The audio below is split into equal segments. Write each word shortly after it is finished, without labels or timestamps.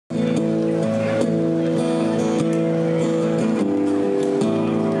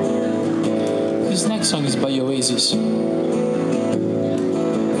song is by Oasis. How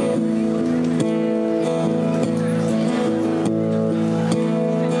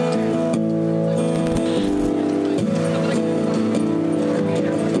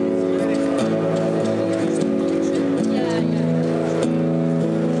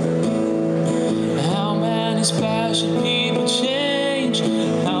many special people change?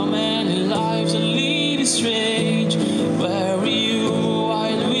 How many lives are leading strange? Where were you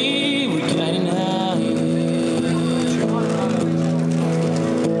while we were getting high?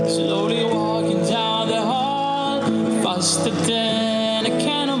 Slowly walking down the hall, faster than a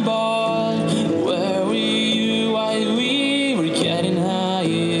cannonball. Where were you while we were getting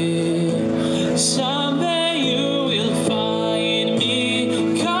high? Someday you will find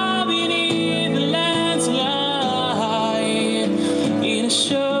me coming in the landslide, in a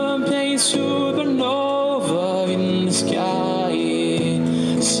champagne supernova in the sky.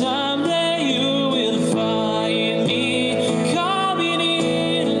 Someday you will find me coming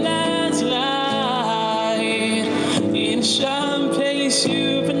in the landslide, in a champagne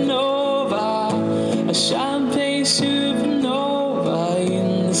supernova, a champagne supernova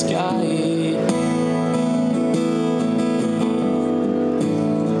in the sky.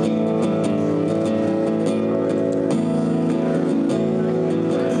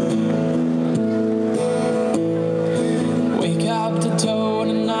 Wake up the dawn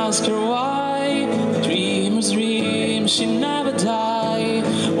and ask her why. Dreamers dream, she never die.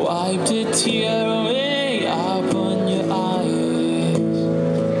 Wipe the tear away upon your eyes.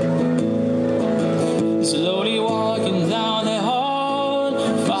 Slowly walking down the hall,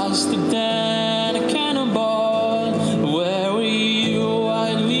 faster than a cannonball. Where were you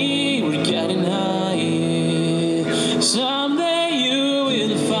while we were getting high? Someday you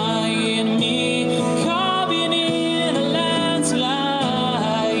will find me coming in a landslide,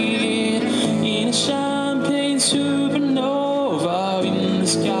 in a champagne supernova in the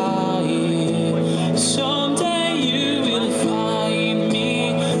sky. Someday you will find me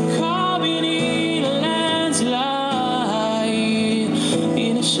coming in a landslide,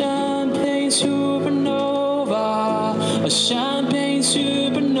 in a champagne supernova, a champagne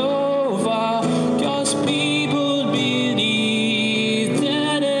supernova. 'Cause people believe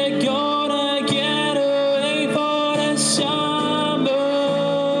that they're gonna get away for the summer.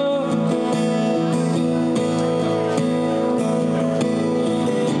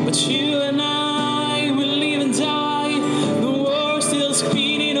 But you and I will live and die. The world's still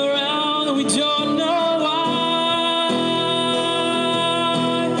spinning around. We don't know why.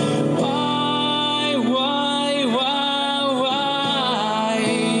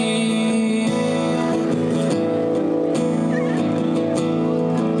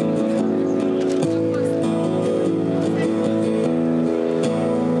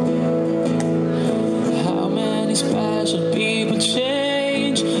 How many special people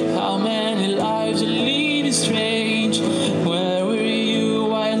change? How many lives are leading strange? Where were you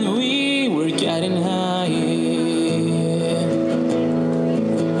while we were getting high?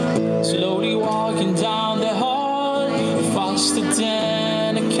 Slowly walking down the hall, faster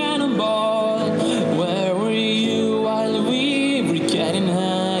than a cannonball. Where were you while we were getting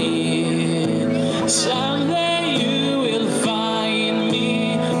high? Someday you will find me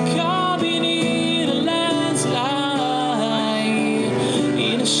coming in a landslide,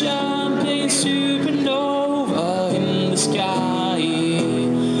 in a champagne supernova in the sky.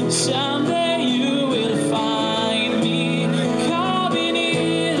 Someday you will find me coming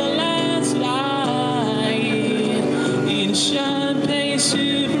in a landslide, in a champagne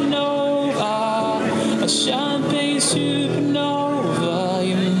supernova, a champagne supernova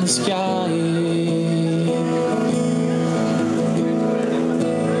in the sky.